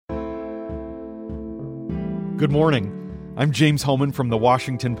Good morning. I'm James Hohmann from The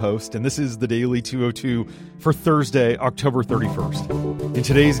Washington Post, and this is the Daily 202 for Thursday, October 31st. In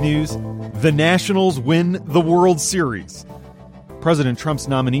today's news, the Nationals win the World Series. President Trump's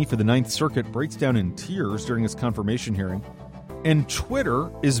nominee for the Ninth Circuit breaks down in tears during his confirmation hearing. And Twitter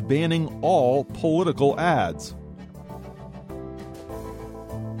is banning all political ads.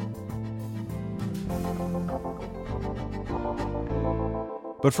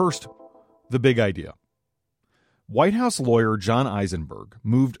 But first, the big idea. White House lawyer John Eisenberg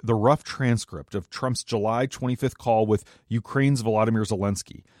moved the rough transcript of Trump's July 25th call with Ukraine's Volodymyr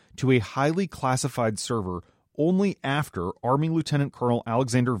Zelensky to a highly classified server only after Army Lieutenant Colonel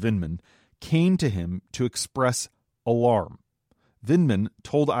Alexander Vindman came to him to express alarm. Vindman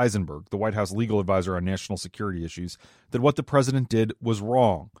told Eisenberg, the White House legal advisor on national security issues, that what the president did was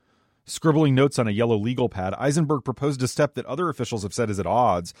wrong. Scribbling notes on a yellow legal pad, Eisenberg proposed a step that other officials have said is at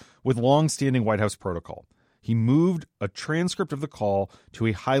odds with long-standing White House protocol. He moved a transcript of the call to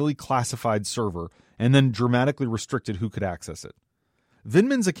a highly classified server and then dramatically restricted who could access it.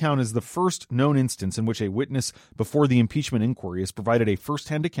 Vindman's account is the first known instance in which a witness before the impeachment inquiry has provided a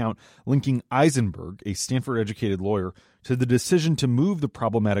first-hand account linking Eisenberg, a Stanford-educated lawyer, to the decision to move the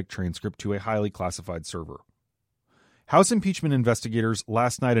problematic transcript to a highly classified server. House impeachment investigators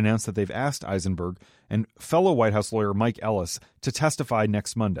last night announced that they've asked Eisenberg and fellow White House lawyer Mike Ellis to testify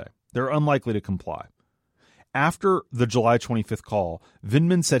next Monday. They're unlikely to comply. After the July 25th call,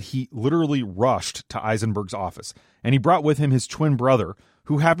 Vindman said he literally rushed to Eisenberg's office, and he brought with him his twin brother,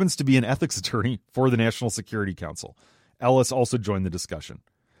 who happens to be an ethics attorney for the National Security Council. Ellis also joined the discussion.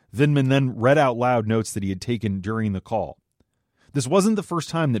 Vindman then read out loud notes that he had taken during the call. This wasn't the first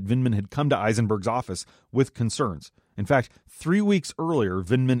time that Vindman had come to Eisenberg's office with concerns. In fact, 3 weeks earlier,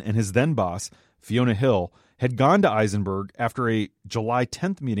 Vindman and his then boss, Fiona Hill, had gone to Eisenberg after a July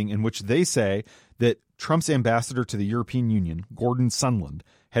 10th meeting in which they say that Trump's ambassador to the European Union, Gordon Sondland,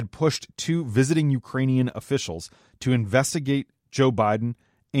 had pushed two visiting Ukrainian officials to investigate Joe Biden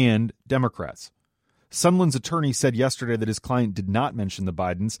and Democrats. Sondland's attorney said yesterday that his client did not mention the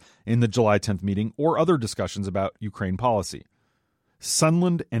Bidens in the July 10th meeting or other discussions about Ukraine policy.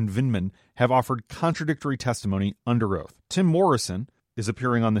 Sondland and Vindman have offered contradictory testimony under oath. Tim Morrison is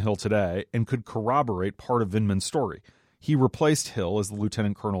appearing on the Hill today and could corroborate part of Vindman's story. He replaced Hill as the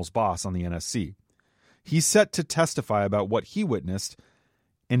lieutenant colonel's boss on the NSC. He's set to testify about what he witnessed,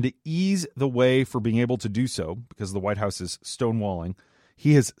 and to ease the way for being able to do so, because the White House is stonewalling,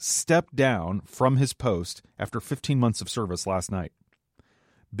 he has stepped down from his post after 15 months of service last night.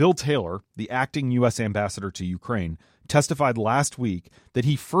 Bill Taylor, the acting U.S. ambassador to Ukraine, testified last week that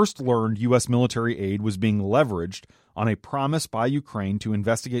he first learned U.S. military aid was being leveraged on a promise by Ukraine to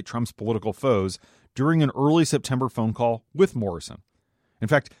investigate Trump's political foes during an early September phone call with Morrison. In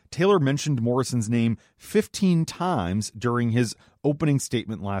fact, Taylor mentioned Morrison's name 15 times during his opening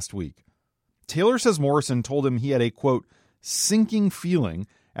statement last week. Taylor says Morrison told him he had a, quote, sinking feeling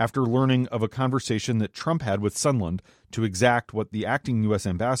after learning of a conversation that Trump had with Sondland to exact what the acting U.S.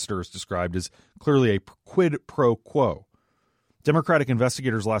 ambassador has described as clearly a quid pro quo. Democratic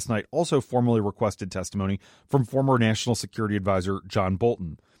investigators last night also formally requested testimony from former National Security Advisor John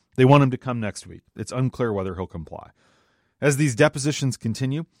Bolton. They want him to come next week. It's unclear whether he'll comply. As these depositions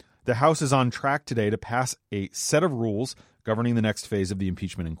continue, the House is on track today to pass a set of rules governing the next phase of the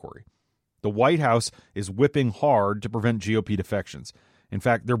impeachment inquiry. The White House is whipping hard to prevent GOP defections. In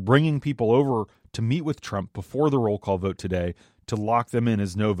fact, they're bringing people over to meet with Trump before the roll call vote today to lock them in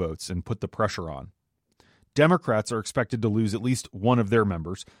as no votes and put the pressure on. Democrats are expected to lose at least one of their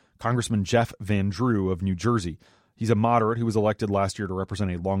members, Congressman Jeff Van Drew of New Jersey. He's a moderate who was elected last year to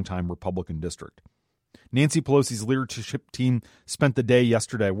represent a longtime Republican district. Nancy Pelosi's leadership team spent the day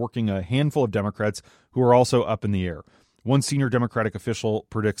yesterday working a handful of Democrats who are also up in the air. One senior Democratic official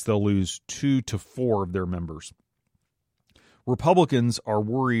predicts they'll lose 2 to 4 of their members. Republicans are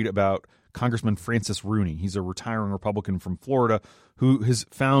worried about Congressman Francis Rooney. He's a retiring Republican from Florida who has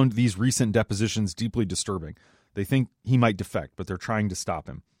found these recent depositions deeply disturbing. They think he might defect, but they're trying to stop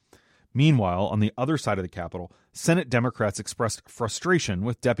him. Meanwhile, on the other side of the Capitol, Senate Democrats expressed frustration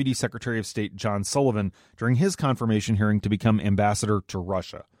with Deputy Secretary of State John Sullivan during his confirmation hearing to become ambassador to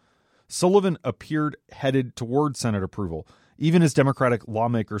Russia. Sullivan appeared headed toward Senate approval, even as Democratic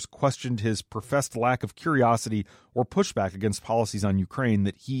lawmakers questioned his professed lack of curiosity or pushback against policies on Ukraine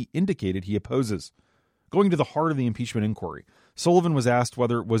that he indicated he opposes. Going to the heart of the impeachment inquiry, Sullivan was asked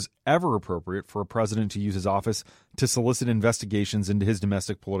whether it was ever appropriate for a president to use his office to solicit investigations into his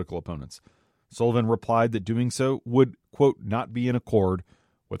domestic political opponents. Sullivan replied that doing so would, quote, not be in accord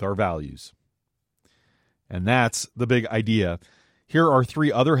with our values. And that's the big idea. Here are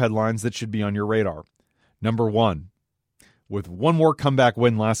 3 other headlines that should be on your radar. Number 1. With one more comeback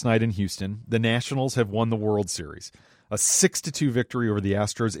win last night in Houston, the Nationals have won the World Series. A 6-2 victory over the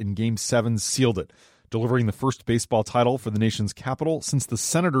Astros in Game 7 sealed it, delivering the first baseball title for the nation's capital since the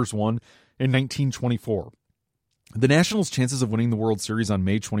Senators won in 1924. The Nationals' chances of winning the World Series on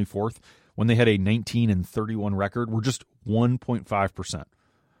May 24th, when they had a 19-31 record, were just 1.5%.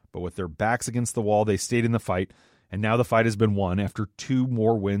 But with their backs against the wall, they stayed in the fight, and now the fight has been won after 2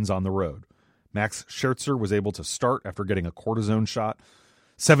 more wins on the road. Max Scherzer was able to start after getting a cortisone shot.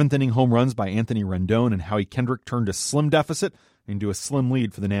 7th-inning home runs by Anthony Rendon and Howie Kendrick turned a slim deficit into a slim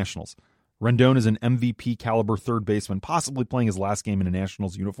lead for the Nationals. Rendon is an MVP-caliber third baseman, possibly playing his last game in a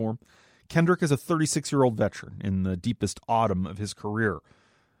Nationals uniform. Kendrick is a 36-year-old veteran in the deepest autumn of his career.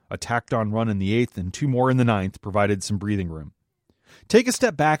 A tacked-on run in the 8th and 2 more in the 9th provided some breathing room. Take a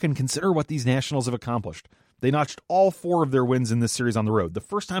step back and consider what these Nationals have accomplished. They notched all 4 of their wins in this series on the road, the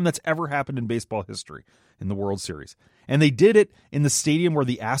first time that's ever happened in baseball history in the World Series. And they did it in the stadium where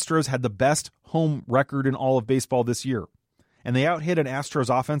the Astros had the best home record in all of baseball this year. And they outhit an Astros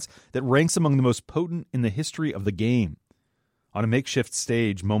offense that ranks among the most potent in the history of the game. On a makeshift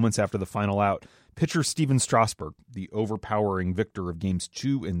stage, moments after the final out, pitcher Steven Strasburg, the overpowering victor of Games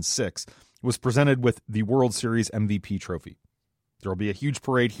 2 and 6, was presented with the World Series MVP trophy. There will be a huge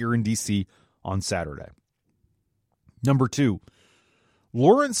parade here in D.C. on Saturday. Number 2,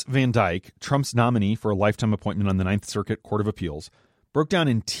 Lawrence Van Dyke, Trump's nominee for a lifetime appointment on the Ninth Circuit Court of Appeals, broke down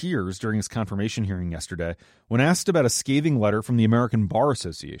in tears during his confirmation hearing yesterday when asked about a scathing letter from the American Bar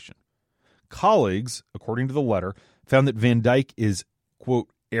Association. Colleagues, according to the letter, found that Van Dyke is, quote,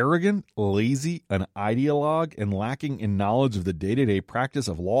 arrogant, lazy, an ideologue, and lacking in knowledge of the day-to-day practice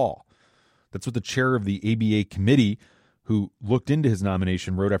of law. That's what the chair of the ABA committee, who looked into his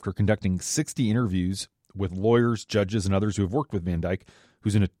nomination, wrote after conducting 60 interviews with lawyers, judges, and others who have worked with Van Dyke,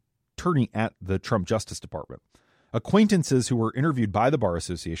 who's an attorney at the Trump Justice Department. Acquaintances who were interviewed by the Bar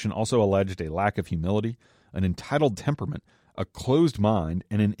Association also alleged a lack of humility, an entitled temperament, a closed mind,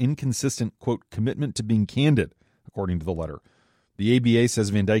 and an inconsistent, quote, commitment to being candid, according to the letter. The ABA says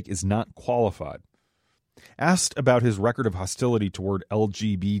Van Dyke is not qualified. Asked about his record of hostility toward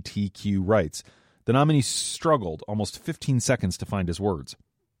LGBTQ rights, the nominee struggled almost 15 seconds to find his words.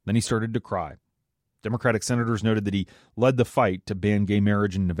 Then he started to cry. Democratic senators noted that he led the fight to ban gay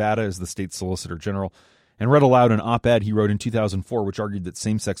marriage in Nevada as the state's Solicitor General and read aloud an op-ed he wrote in 2004 which argued that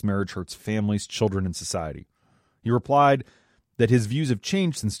same-sex marriage hurts families, children, and society. He replied that his views have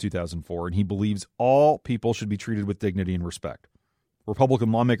changed since 2004 and he believes all people should be treated with dignity and respect.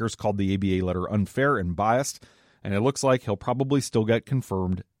 Republican lawmakers called the ABA letter unfair and biased, and it looks like he'll probably still get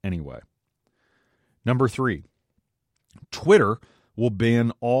confirmed anyway. Number 3, Twitter will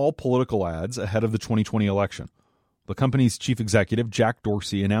ban all political ads ahead of the 2020 election. The company's chief executive, Jack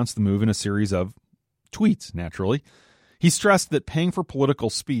Dorsey, announced the move in a series of tweets, naturally. He stressed that paying for political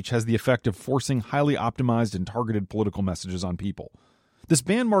speech has the effect of forcing highly optimized and targeted political messages on people. This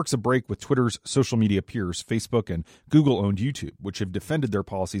ban marks a break with Twitter's social media peers, Facebook and Google-owned YouTube, which have defended their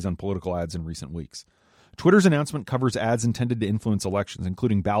policies on political ads in recent weeks. Twitter's announcement covers ads intended to influence elections,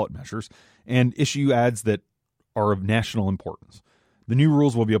 including ballot measures, and issue ads that are of national importance. The new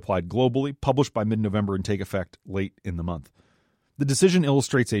rules will be applied globally, published by mid-November, and take effect late in the month. The decision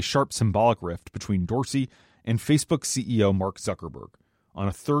illustrates a sharp symbolic rift between Dorsey and Facebook CEO Mark Zuckerberg. On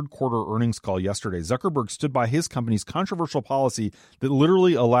a third-quarter earnings call yesterday, Zuckerberg stood by his company's controversial policy that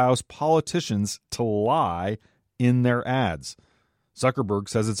literally allows politicians to lie in their ads. Zuckerberg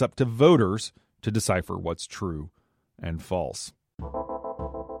says it's up to voters to decipher what's true and false.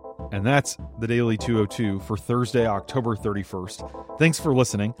 And that's the Daily 202 for Thursday, October 31st. Thanks for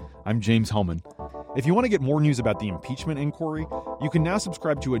listening. I'm James Hellman. If you want to get more news about the impeachment inquiry, you can now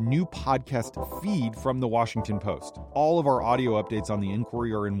subscribe to a new podcast feed from the Washington Post. All of our audio updates on the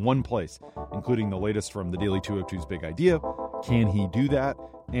inquiry are in one place, including the latest from the Daily 202's Big Idea, Can He Do That?,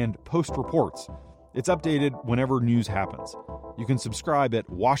 and Post Reports. It's updated whenever news happens. You can subscribe at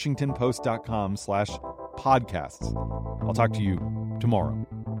washingtonpost.com/podcasts. I'll talk to you tomorrow.